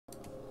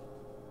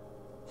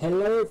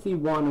Hello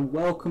everyone and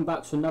welcome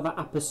back to another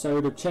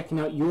episode of checking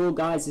out your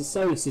guys'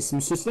 solar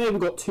systems. So today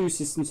we've got two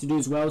systems to do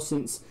as well,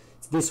 since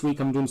this week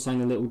I'm doing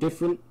something a little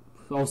different.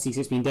 Obviously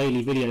it's been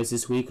daily videos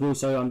this week, and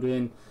also I'm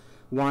doing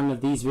one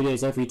of these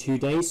videos every 2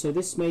 days. So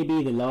this may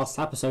be the last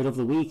episode of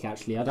the week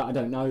actually. I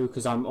don't know,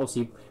 because I'm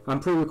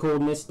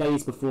pre-recording this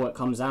days before it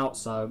comes out,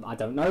 so I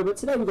don't know. But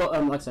today we've got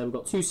like I said, we've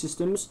got two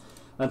systems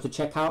to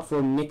check out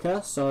from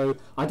Nika. So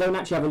I don't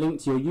actually have a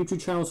link to your YouTube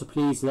channel, so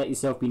please let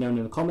yourself be known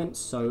in the comments,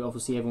 so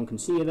obviously everyone can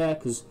see you there,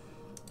 because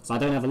I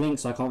don't have a link,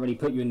 so I can't really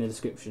put you in the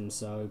description.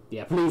 So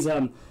yeah, please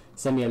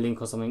send me a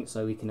link or something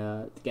so we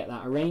can get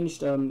that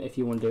arranged if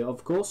you want to do it,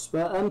 of course.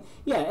 But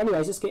yeah,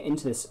 anyways, let's get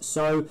into this.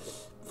 So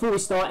before we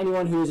start,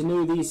 anyone who is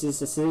new, this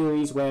is a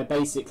series where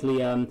basically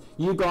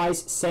you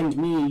guys send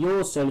me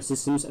your solar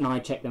systems and I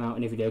check them out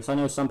in a video, because I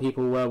know some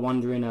people were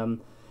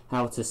wondering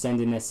how to send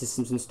in their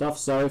systems and stuff.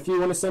 So if you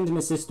want to send in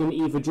a system,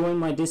 either join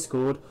my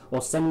Discord or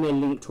send me a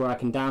link to where I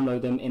can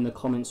download them in the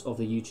comments of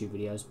the YouTube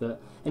videos.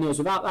 But anyways,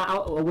 with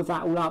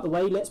that all out the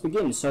way, let's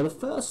begin. So the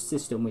first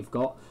system we've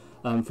got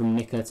from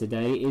Nika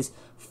today is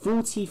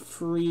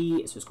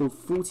 43, so it's called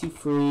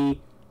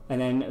 43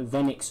 and then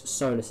Venix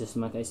solar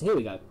system. Okay, so here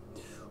we go.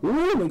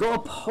 Ooh, we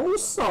got a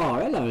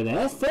pulsar. Hello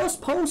there.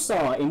 First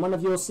pulsar in one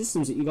of your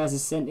systems that you guys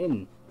have sent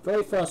in.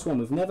 Very first one.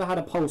 We've never had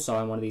a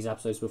pulsar in one of these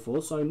episodes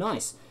before, so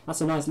nice. That's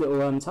a nice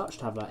little touch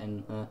to have that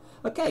in.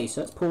 Okay,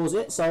 so let's pause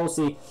it. So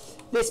obviously,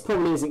 this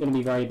probably isn't going to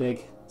be very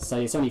big. So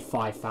it's only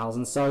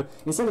 5,000. So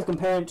instead of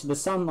comparing it to the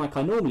sun like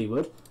I normally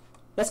would,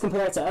 let's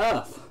compare it to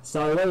Earth.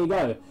 So there you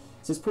go.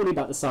 So it's probably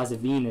about the size of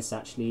Venus,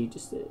 actually,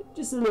 just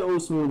a little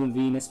smaller than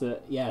Venus,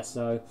 but yeah.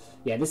 So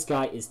yeah, this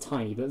guy is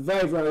tiny, but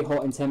very, very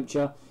hot in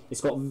temperature.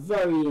 It's got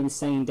very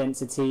insane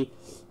density.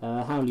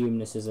 How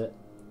luminous is it?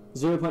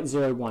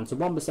 0.01, so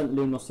 1%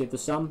 luminosity of the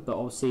sun, but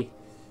obviously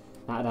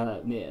that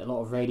a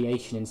lot of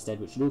radiation instead,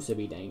 which would also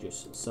be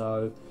dangerous.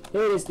 So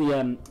here it is,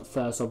 the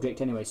first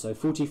object anyway. So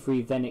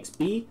 43 Venix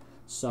B.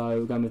 So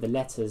we're going with the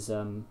letters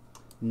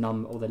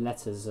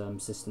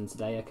system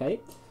today. Okay.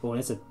 Oh,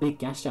 there's a big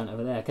gas giant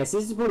over there. Okay, so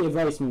this is probably a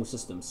very small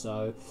system.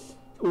 So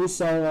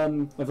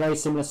also a very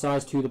similar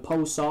size to the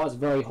pulsar. It's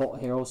very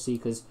hot here, obviously,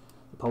 because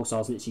the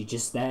pulsar is literally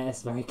just there.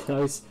 It's very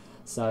close.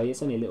 So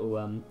it's only a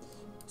little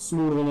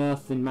smaller than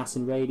Earth in mass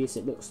and radius,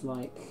 it looks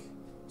like.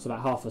 It's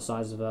about half the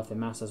size of Earth in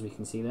mass, as we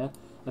can see there.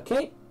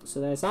 Okay, so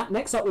there's that.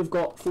 Next up, we've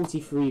got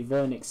 43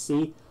 Venix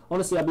C.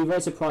 Honestly, I'd be very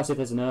surprised if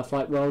there's an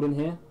Earth-like world in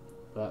here,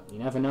 but you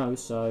never know.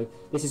 So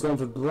this is going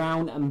for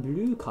brown and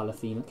blue colour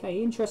theme.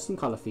 Okay, interesting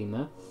colour theme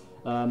there.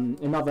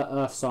 Another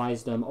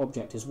Earth-sized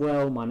object as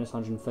well, minus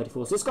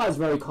 134. So this guy's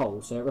very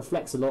cold, so it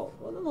reflects a lot,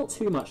 well, not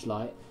too much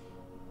light.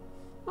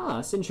 Ah,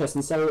 it's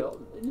interesting. So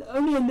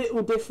only a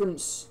little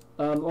difference,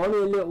 or only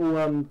a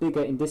little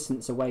bigger in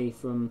distance away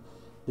from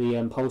the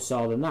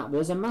pulsar than that. But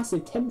there's a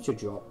massive temperature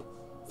drop,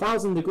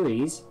 1,000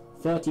 degrees,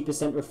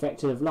 30%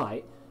 reflected of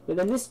light. But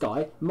then this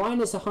guy,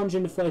 minus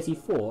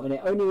 134, and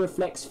it only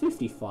reflects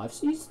 55.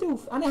 So you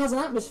still, and it has an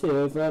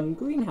atmosphere of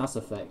greenhouse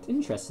effect.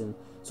 Interesting.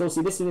 So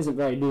obviously this thing isn't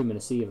very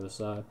luminous either,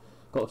 so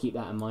got to keep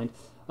that in mind.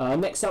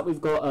 Next up,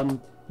 we've got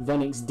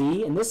Venix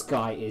D, and this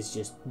guy is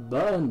just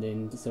burned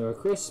into a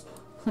crisp.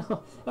 It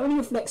only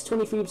reflects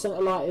 23%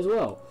 of light as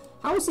well.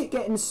 How is it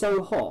getting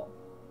so hot?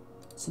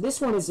 So this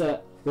one is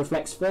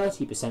reflects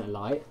 30% of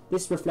light.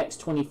 This reflects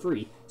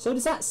 23. So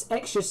does that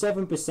extra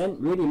 7%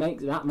 really make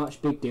that much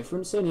big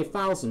difference? Only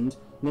 1,000, and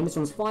then this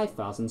one's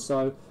 5,000,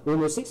 so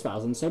almost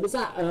 6,000. So does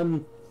that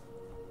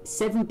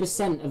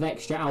 7% of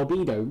extra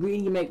albedo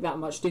really make that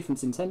much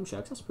difference in temperature?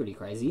 'Cause that's pretty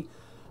crazy.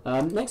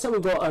 Next up,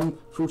 we've got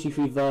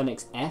 43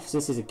 Venix F. So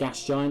this is a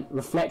gas giant.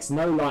 Reflects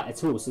no light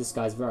at all. So this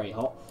guy's very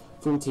hot.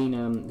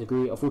 14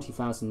 degree or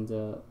 40,000.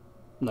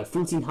 No,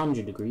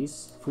 1,400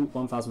 degrees,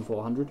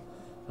 1,400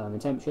 in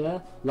temperature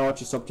there.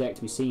 Largest object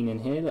to be seen in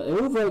here. They're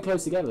all very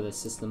close together, this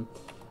system.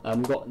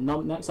 We've got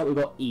next up, we've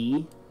got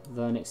E,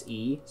 Venix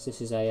E. So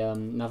this is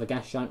another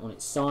gas giant on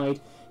its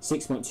side.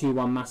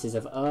 6.21 masses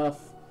of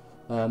Earth.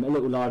 A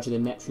little larger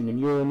than Neptune and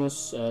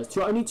Uranus.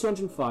 Only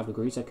 205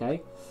 degrees,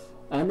 okay.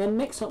 And then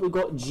next up, we've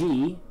got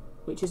G,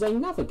 which is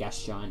another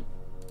gas giant.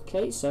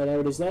 Okay, so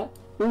there it is there.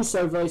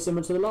 Also very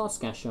similar to the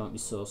last gas giant we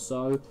saw.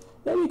 So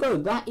there we go.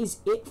 That is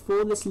it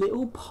for this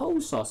little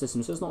pulsar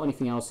system. So there's not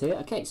anything else here.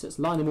 Okay, so let's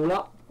line them all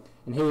up.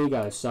 And here we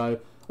go. So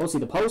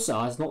obviously the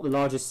pulsar is not the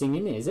largest thing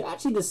in here. Is it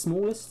actually the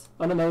smallest?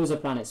 Oh no, there was a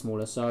planet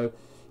smaller. So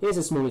here's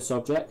the smallest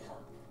object.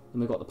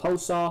 Then we've got the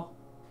pulsar.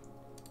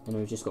 And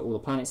we've just got all the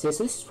planets here.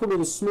 So this is probably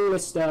the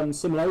smallest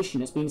simulation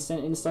that's been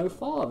sent in so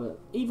far. But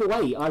either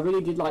way, I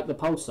really did like the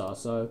pulsar.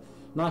 So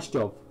nice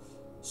job.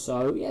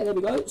 So yeah, there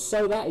we go.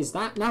 So that is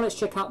that. Now let's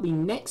check out the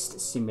next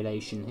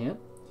simulation here.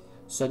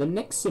 So the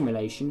next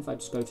simulation, if I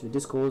just go to the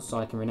Discord so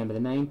I can remember the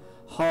name,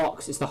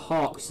 HARC. It's the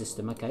HARC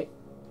system. Okay.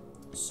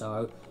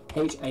 So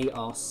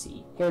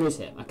HARC. Here it is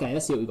here. Okay,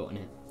 let's see what we got in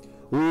here.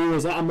 Ooh,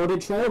 is that a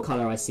modded trail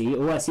color? I see.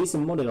 Oh, I see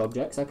some modded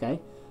objects.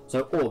 Okay.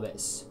 So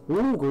orbits.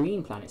 Ooh,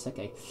 green planets.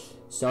 Okay.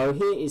 So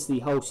here is the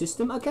whole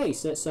system. Okay,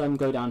 so let's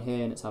go down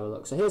here and let's have a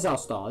look. So here's our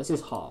star. This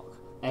is HARC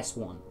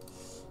S1.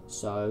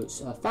 So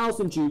it's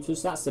 1,000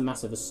 Jupiters. That's the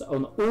mass of a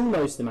sun,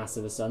 almost the mass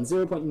of the sun.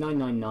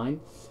 0.999.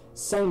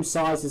 Same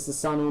size as the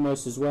sun,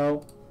 almost as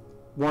well.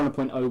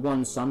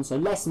 1.01 sun. So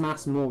less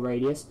mass, more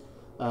radius.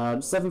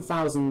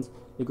 7,000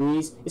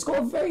 degrees. It's got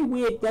a very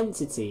weird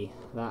density.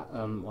 That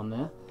one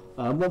there.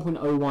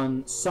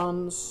 1.01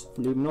 suns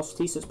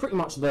luminosity. So it's pretty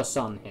much the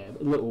sun here,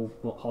 but a little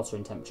hotter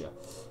in temperature.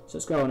 So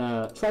let's go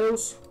on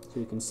trails, so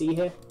we can see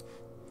here.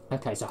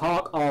 Okay, so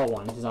Hark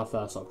R1. This is our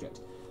first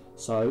object.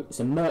 So it's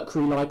a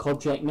Mercury-like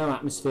object, no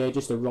atmosphere,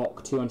 just a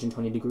rock,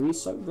 220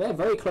 degrees. So they're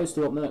very close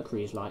to what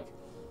Mercury is like.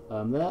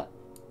 There.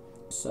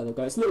 So there we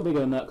go. It's a little bigger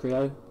than Mercury,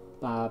 though.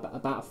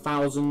 About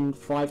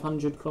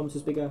 1,500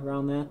 kilometers bigger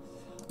around there.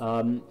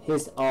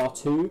 Here's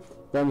R2.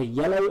 Then the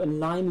yellow and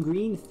lime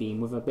green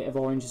theme with a bit of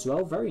orange as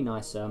well. Very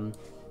nice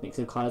mix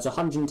of colours.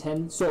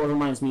 110. Sort of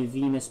reminds me of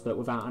Venus, but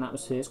without an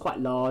atmosphere. It's quite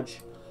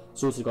large.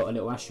 It's also got a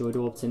little asteroid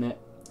orbit in it.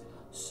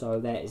 So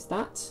there is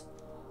that.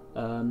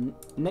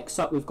 Next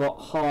up we've got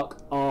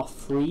Hark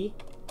R3.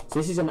 So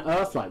this is an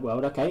Earth-like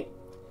world, okay.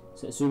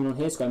 So zooming on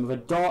here, it's going with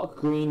a dark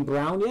green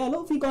brown. Yeah, a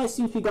lot of you guys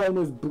seem to be going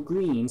with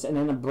greens and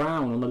then a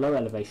brown on the low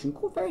elevation.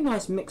 Cool, very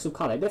nice mix of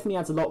colour. It definitely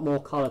adds a lot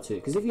more colour to it,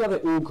 because if you have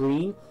it all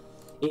green,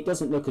 it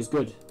doesn't look as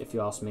good, if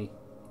you ask me.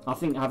 I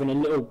think having a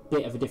little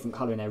bit of a different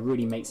colour in there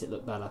really makes it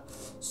look better.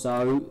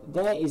 So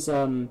there is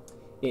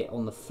it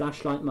on the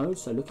flashlight mode,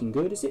 so looking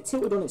good. Is it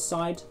tilted on its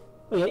side?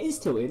 Oh yeah, it is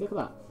tilted, look at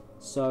that.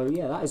 So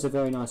yeah, that is a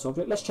very nice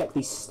object. Let's check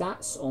these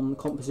stats on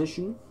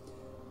composition.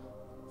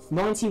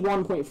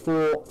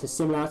 91.4 for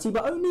similarity,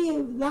 but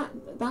only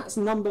that's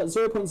number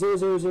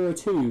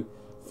 0.0002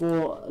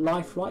 for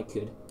life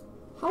likelihood.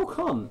 How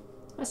come?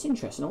 That's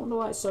interesting. I wonder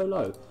why it's so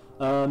low.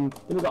 Then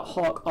we've got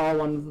Hark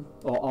R1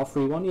 or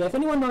R31. Yeah, if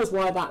anyone knows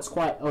why that's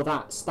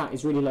that stat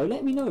is really low,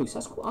 let me know.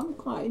 So I'm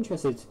quite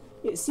interested.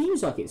 It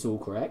seems like it's all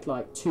correct.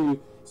 Like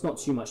it's not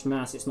too much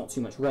mass. It's not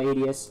too much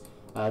radius.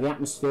 The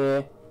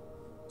atmosphere.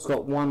 It's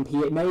got 1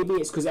 p. Maybe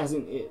it's because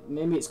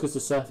maybe it's because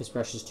the surface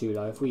pressure is too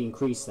low. If we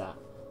increase that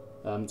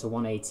to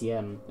 1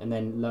 atm and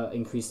then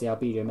increase the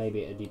albedo,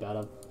 maybe it'd be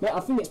better. Yeah, I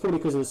think it's probably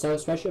because of the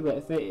surface pressure.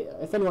 But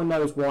if anyone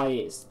knows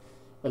why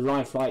the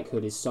life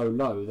likelihood is so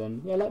low,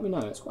 then yeah, let me know.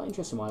 It's quite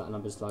interesting why that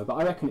number's low. But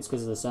I reckon it's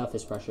because of the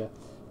surface pressure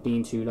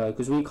being too low.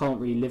 Because we can't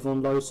really live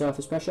on low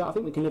surface pressure. I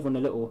think we can live on a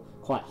little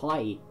quite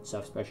high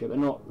surface pressure, but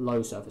not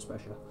low surface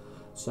pressure.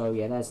 So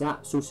yeah, there's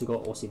that. It's also got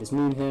obviously this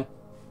moon here,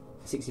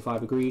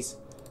 65 degrees.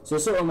 So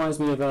it sort of reminds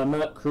me of a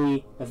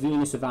Mercury, a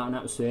Venus without an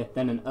atmosphere,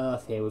 then an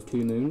Earth here with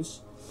 2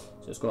 moons.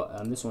 So it's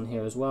got this one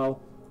here as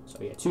well. So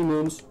yeah, 2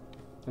 moons.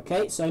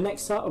 Okay, so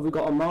next up we've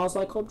got a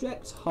Mars-like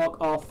object, Hark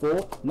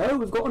R4. No,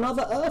 we've got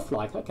another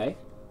Earth-like. Okay,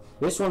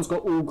 this one's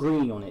got all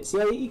green on it.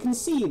 So you can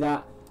see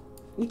that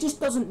it just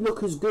doesn't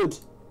look as good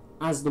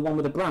as the one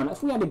with the brown.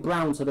 If we added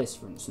brown to this,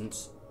 for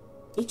instance,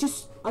 it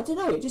just, I don't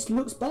know, it just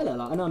looks better.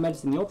 Like, I know I'm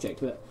editing the object,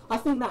 but I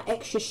think that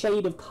extra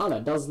shade of colour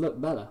does look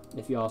better,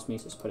 if you ask me.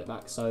 So let's put it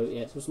back. So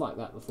yeah, it was like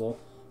that before.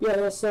 Yeah,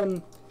 there's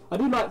I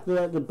do like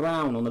the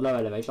brown on the low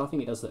elevation. I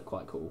think it does look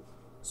quite cool.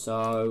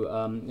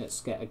 So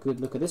let's get a good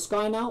look at this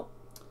guy now.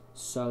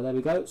 So there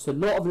we go. So a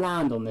lot of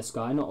land on this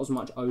guy, not as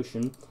much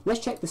ocean.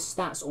 Let's check the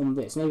stats on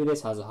this. Maybe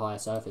this has a higher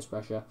surface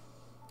pressure.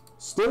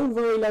 Still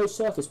very low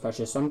surface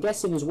pressure. So I'm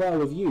guessing as well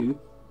with you.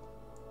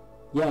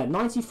 Yeah,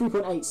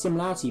 93.8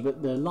 similarity,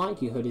 but the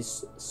likelihood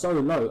is so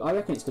low. I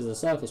reckon it's because of the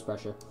surface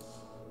pressure.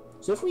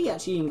 So if we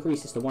actually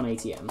increase this to 1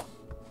 atm,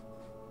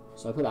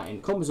 so I put that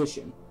in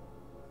composition,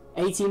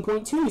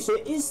 18.2. So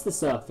it is the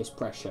surface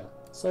pressure.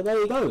 So there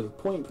you go.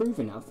 Point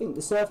proven. I think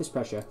the surface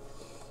pressure,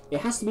 it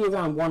has to be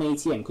around 1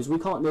 atm because we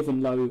can't live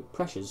in low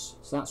pressures.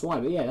 So that's why.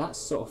 But yeah, that's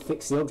sort of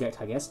fixed the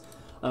object, I guess.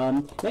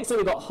 Next up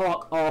we've got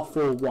Hark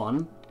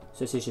R41.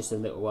 So this is just a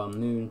little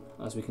moon,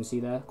 as we can see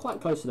there, quite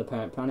close to the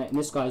parent planet. And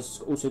this guy's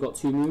also got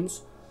 2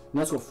 moons.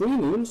 And that's got 3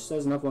 moons.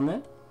 There's another one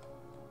there.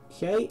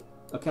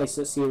 Okay,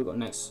 so let's see what we've got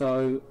next.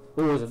 So,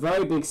 oh, it's a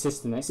very big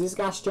system next. Is this a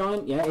gas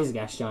giant? Yeah, it is a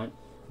gas giant.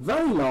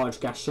 Very large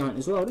gas giant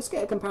as well. Let's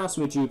get a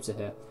comparison with Jupiter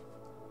here.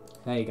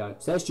 There you go.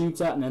 So there's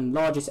Jupiter, and then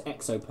largest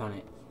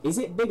exoplanet. Is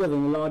it bigger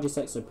than the largest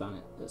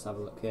exoplanet? Let's have a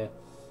look here.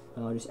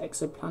 The largest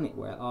exoplanet.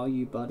 Where are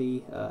you,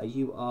 buddy?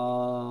 You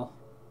are...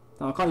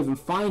 Oh, I can't even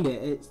find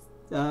it. It's...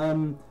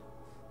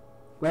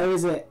 Where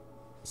is it?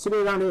 It should be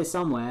around here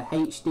somewhere.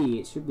 HD.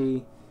 It should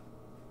be...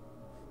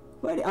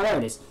 Oh, there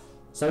it is.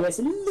 So it's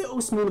a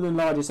little smaller than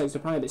largest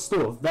exoplanet, but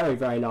still a very,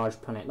 very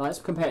large planet. Like, let's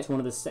compare it to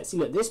one of the... See,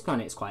 look, this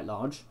planet is quite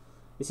large.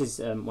 This is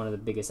one of the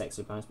biggest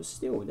exoplanets, but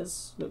still, it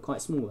does look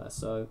quite small there.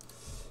 So,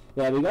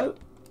 there we go.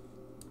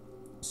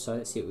 So,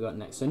 let's see what we've got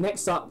next. So,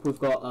 next up, we've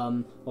got,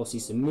 obviously,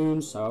 some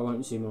moons. So, I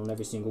won't zoom in on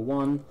every single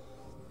one.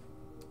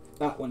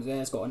 That one there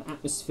has got an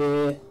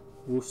atmosphere.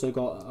 We've also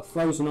got a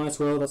frozen ice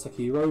world. That's like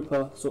a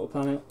Europa sort of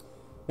planet.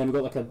 Then we've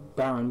got like a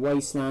barren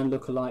wasteland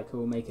lookalike.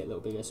 We'll make it a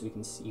little bigger so we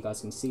can see, you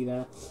guys can see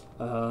there.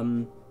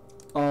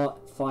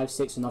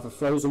 R56, another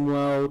frozen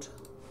world.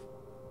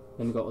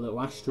 Then we've got a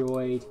little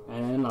asteroid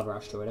and then another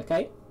asteroid.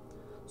 Okay,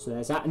 so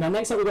there's that. And now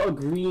next up we've got a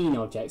green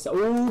object. So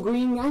all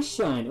green gas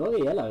giant. Oh,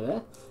 the yellow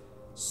there.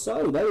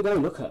 So there we go,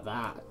 look at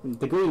that.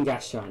 The green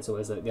gas giants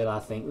always look good, I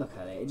think. Look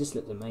at it, it just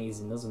looked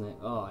amazing, doesn't it?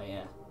 Oh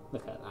yeah,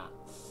 look at that.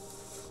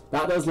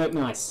 That does look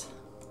nice.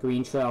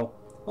 Green trail.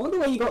 I wonder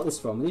where you got this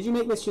from. Did you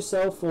make this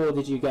yourself or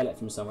did you get it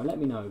from somewhere? Let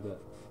me know, but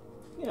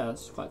yeah,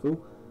 that's quite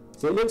cool.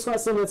 So it looks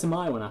quite similar to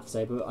my one, I have to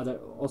say, but I don't.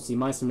 Obviously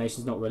my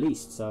simulation's not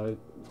released, so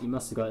you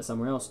must have got it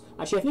somewhere else.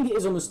 Actually, I think it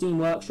is on the Steam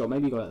Workshop,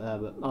 maybe you got it there,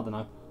 but I don't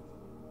know.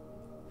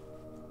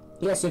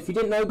 Yeah, so if you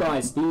didn't know,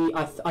 guys,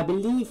 I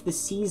believe the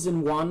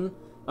Season 1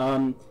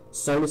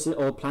 solar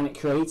or planet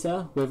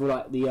creator with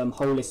like the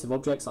whole list of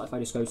objects, like if I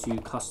just go to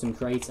custom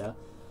creator,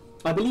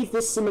 I believe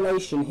this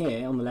simulation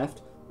here on the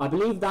left, I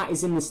believe that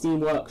is in the Steam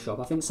Workshop.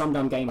 I think some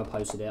dumb gamer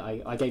posted it.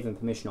 I gave him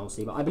permission,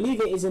 obviously, but I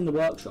believe it is in the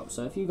workshop.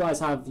 So if you guys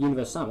have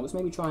Universe Sandbox,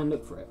 maybe try and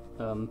look for it,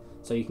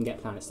 so you can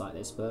get planets like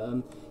this.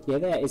 But yeah,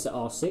 there is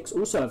R6,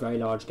 also a very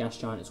large gas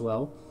giant as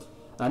well.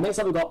 Next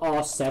up we've got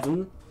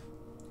R7.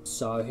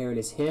 So here it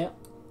is here.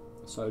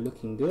 So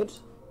looking good.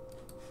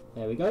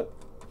 There we go.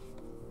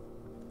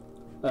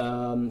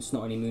 It's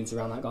not any moons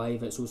around that guy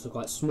either, it's also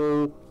quite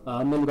small.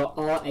 Then we've got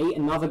R8,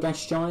 another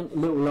gas giant, a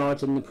little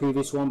larger than the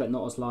previous one, but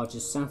not as large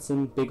as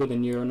Saturn, bigger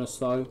than Uranus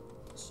though.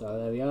 So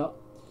there we are.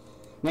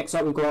 Next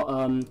up we've got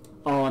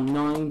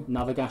R9,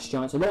 another gas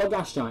giant. So a lot of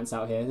gas giants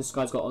out here. This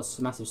guy's got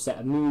a massive set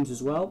of moons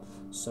as well.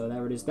 So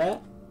there it is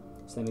there.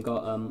 So then we've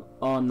got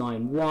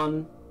R9-1,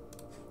 and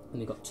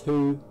we've got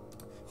 2,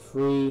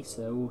 3,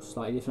 so they're all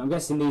slightly different. I'm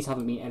guessing these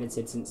haven't been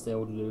edited since they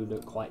all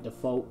look quite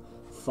default.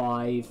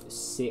 5,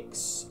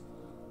 6,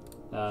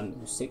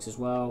 6 as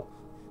well.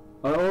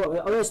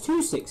 Oh, there's 2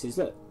 6s.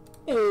 Look,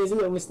 hey, there's a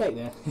little mistake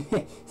there.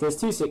 So there's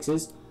 2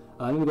 6s.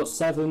 Then we've got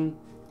 7.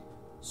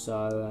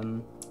 So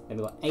then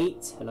we've got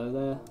 8. Hello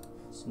there.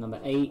 So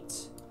number 8.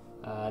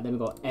 Then we've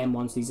got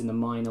M1s. These are the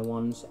minor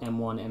ones.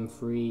 M1,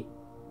 M3,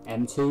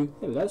 M2.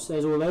 There we go. So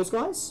there's all those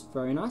guys.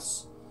 Very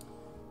nice.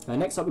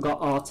 Next up we've got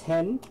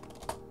R10.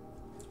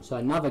 So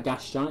another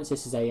gas giant. So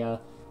this is a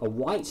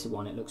white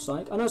one. It looks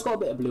like. I know it's got a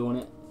bit of blue on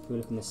it. If we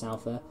look in the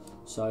south there.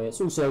 So it's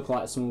also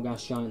quite a small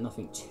gas giant,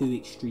 nothing too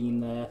extreme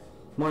there.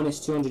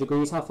 Minus 200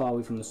 degrees, how far are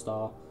we from the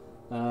star?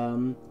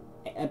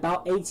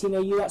 About 18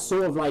 AU, that's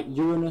sort of like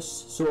Uranus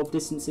sort of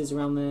distances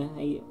around there.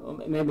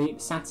 Maybe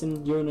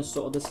Saturn, Uranus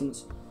sort of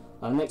distance.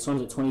 Next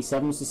one's at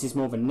 27, so this is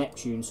more of a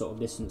Neptune sort of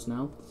distance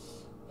now.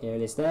 Here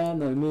it is there,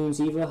 no moons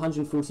either,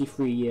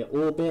 143-year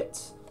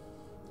orbit.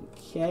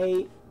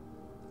 Okay.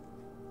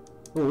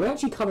 Well, we're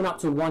actually coming up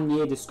to 1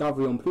 year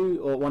discovery on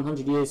Pluto, or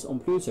 100 years on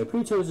Pluto.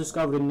 Pluto was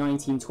discovered in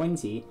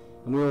 1920,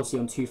 and we're obviously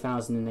on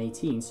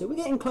 2018. So we're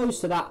getting close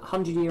to that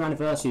 100-year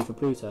anniversary for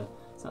Pluto.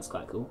 So that's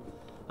quite cool.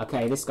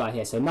 Okay, this guy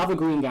here. So another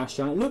green gas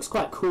giant. It looks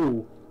quite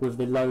cool with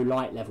the low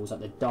light levels,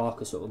 like the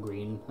darker sort of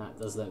green. That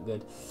does look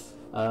good.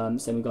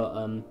 So we've got,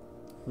 well,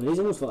 these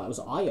almost thought that was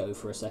Io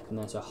for a second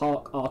there. So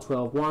Hark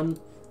R12-1.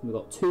 We've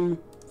got 2.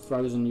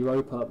 Frozen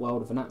Europa,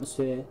 world of an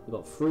atmosphere. We've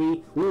got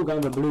 3. We're all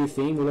going with a blue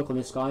theme. We'll look on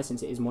this guy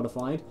since it is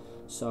modified.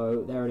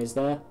 So there it is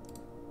there.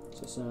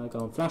 So let's go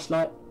on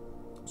flashlight.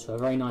 So a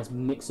very nice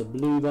mix of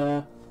blue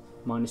there.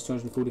 Minus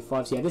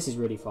 245. So yeah, this is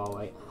really far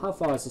away. How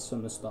far is this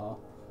from the star?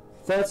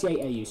 38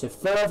 AU. So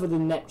further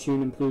than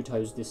Neptune and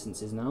Pluto's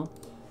distances now.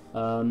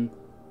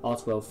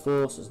 R12-4,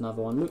 so there's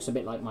another one. Looks a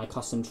bit like my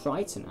custom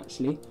Triton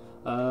actually.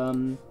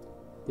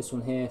 This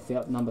one here,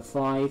 number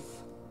 5.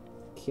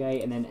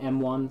 Okay, and then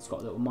M1, it's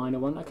got a little minor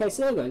one. Okay,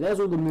 so there we go, there's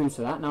all the moons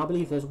for that. Now I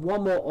believe there's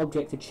one more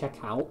object to check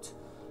out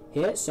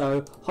here.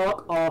 So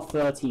Hark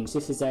R13, so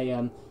this is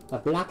a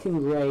black and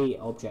grey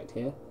object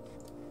here.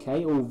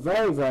 Okay, all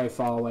very, very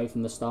far away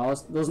from the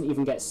stars. Doesn't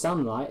even get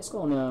sunlight. It's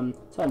got on,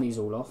 turn these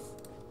all off.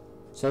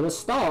 So the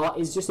star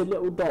is just a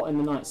little dot in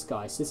the night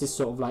sky. So this is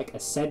sort of like a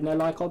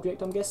Sedna-like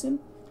object, I'm guessing.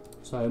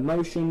 So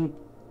motion,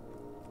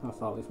 how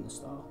far away from the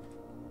star?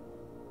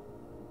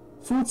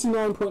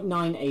 49.9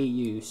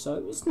 AU,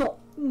 so it's not,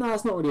 no,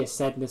 it's not really a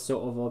Sedna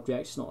sort of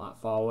object, it's not that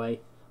far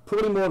away.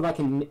 Probably more of like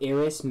an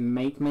Iris,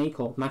 make,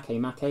 or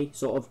make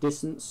sort of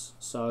distance,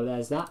 so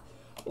there's that.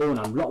 Oh, and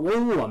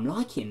I'm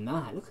liking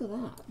that, look at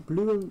that.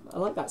 Blue, and, I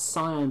like that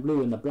cyan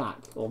blue and the black,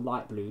 or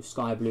light blue,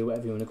 sky blue,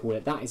 whatever you want to call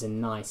it. That is a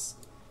nice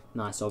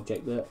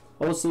object. But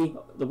obviously,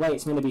 the way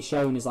it's meant to be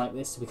shown is like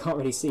this, so we can't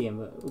really see him,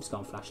 but we'll just go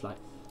on flashlight.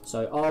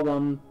 So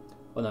R1,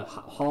 oh no,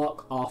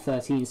 Hark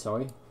R13,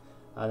 sorry.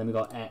 Then we've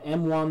got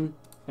M1,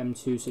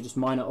 M2, so just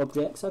minor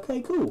objects. Okay,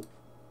 cool.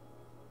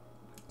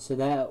 So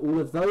there are all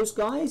of those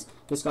guys.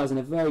 This guy's in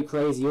a very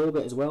crazy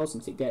orbit as well,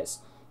 since it gets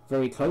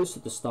very close to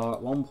the star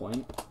at one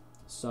point.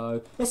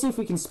 So let's see if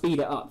we can speed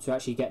it up to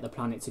actually get the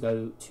planet to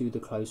go to the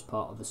close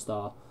part of the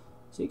star.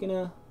 So you're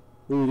gonna...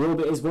 Ooh, the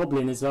orbit is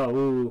wobbling as well.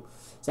 Ooh.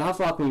 So how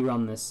far can we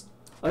run this?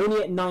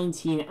 Only at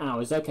 19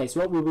 hours. Okay, so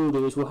what we will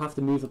do is we'll have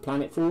to move the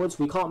planet forwards.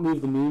 We can't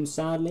move the moon,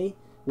 sadly,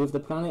 with the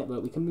planet,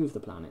 but we can move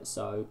the planet.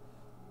 So...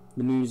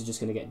 the moons are just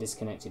going to get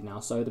disconnected now.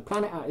 So the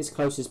planet at its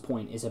closest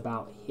point is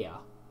about here.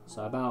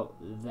 So about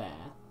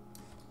there.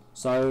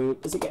 So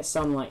does it get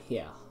sunlight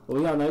here?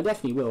 Well, yeah, no, it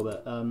definitely will.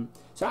 But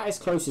so at its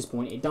closest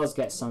point, it does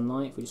get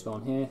sunlight. If we just go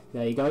on here,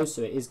 there you go.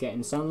 So it is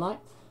getting sunlight.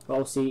 But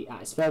obviously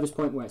at its furthest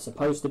point where it's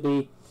supposed to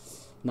be,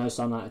 no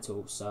sunlight at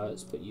all. So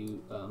let's put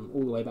you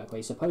all the way back where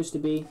you're supposed to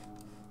be.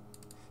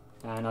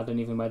 And I don't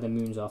even know where the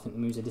moons are. I think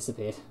the moons have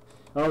disappeared.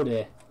 Oh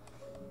dear.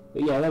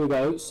 But yeah, there we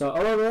go. So,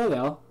 oh, there they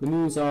are. The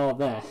moons are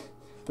there.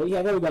 But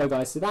yeah, there we go,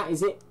 guys. So that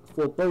is it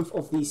for both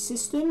of these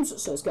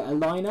systems. So let's get a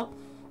lineup.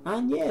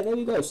 And yeah, there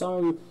we go.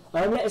 So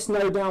let us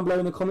know down below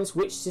in the comments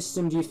which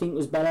system do you think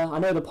was better. I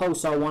know the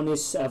Pulsar one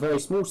is a very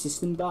small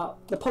system, but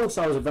the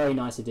Pulsar is a very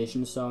nice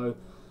addition. So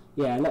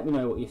yeah, let me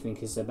know what you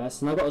think is the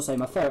best. And I've got to say,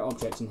 my favourite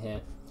object in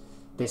here,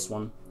 this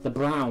one, the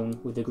brown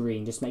with the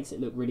green, just makes it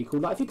look really cool.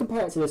 Like if you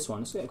compare it to this one,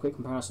 let's get a quick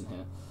comparison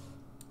here.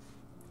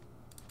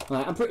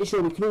 Right, I'm pretty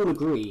sure we can all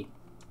agree,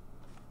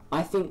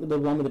 I think the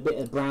one with a bit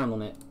of brown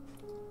on it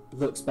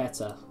looks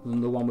better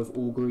than the one with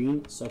all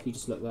green. So if you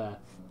just look there,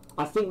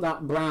 I think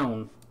that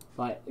brown,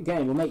 like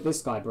again, we'll make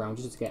this guy brown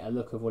just to get a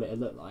look of what it'd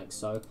look like.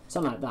 So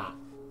something like that,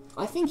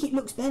 I think it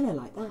looks better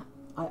like that.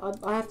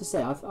 I have to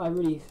say, I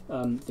really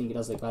think it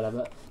does look better.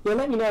 But yeah,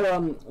 let me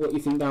know what you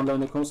think down below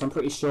in the comments. I'm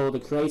pretty sure the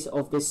creator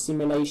of this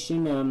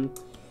simulation,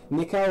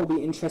 Nico, will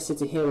be interested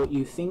to hear what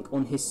you think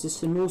on his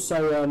system.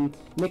 Also,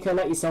 Nico,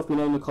 let yourself be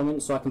known in the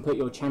comments so I can put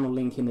your channel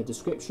link in the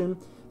description.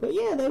 But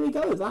yeah, there we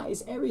go. That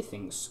is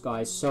everything,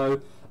 guys.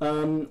 So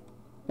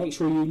make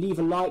sure you leave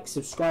a like,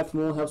 subscribe for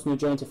more. Helps me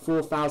journey to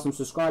 4,000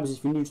 subscribers.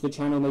 If you're new to the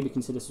channel, maybe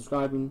consider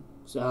subscribing.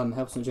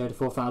 Helps me journey to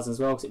 4,000 as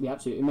well, because it'd be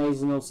absolutely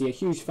amazing. Obviously, a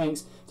huge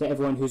thanks to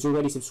everyone who's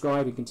already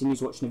subscribed and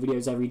continues watching the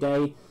videos every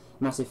day.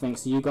 Massive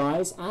thanks to you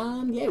guys.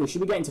 And yeah, we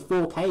should be getting to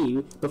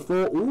 4K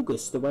before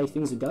August, the way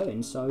things are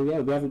going. So yeah,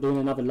 we haven't done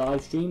another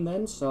live stream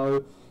then,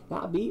 so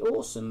that'd be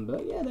awesome.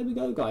 But yeah, there we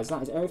go, guys.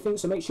 That is everything.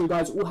 So make sure you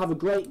guys all have a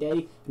great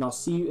day, and I'll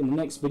see you in the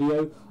next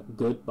video.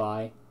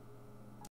 Goodbye.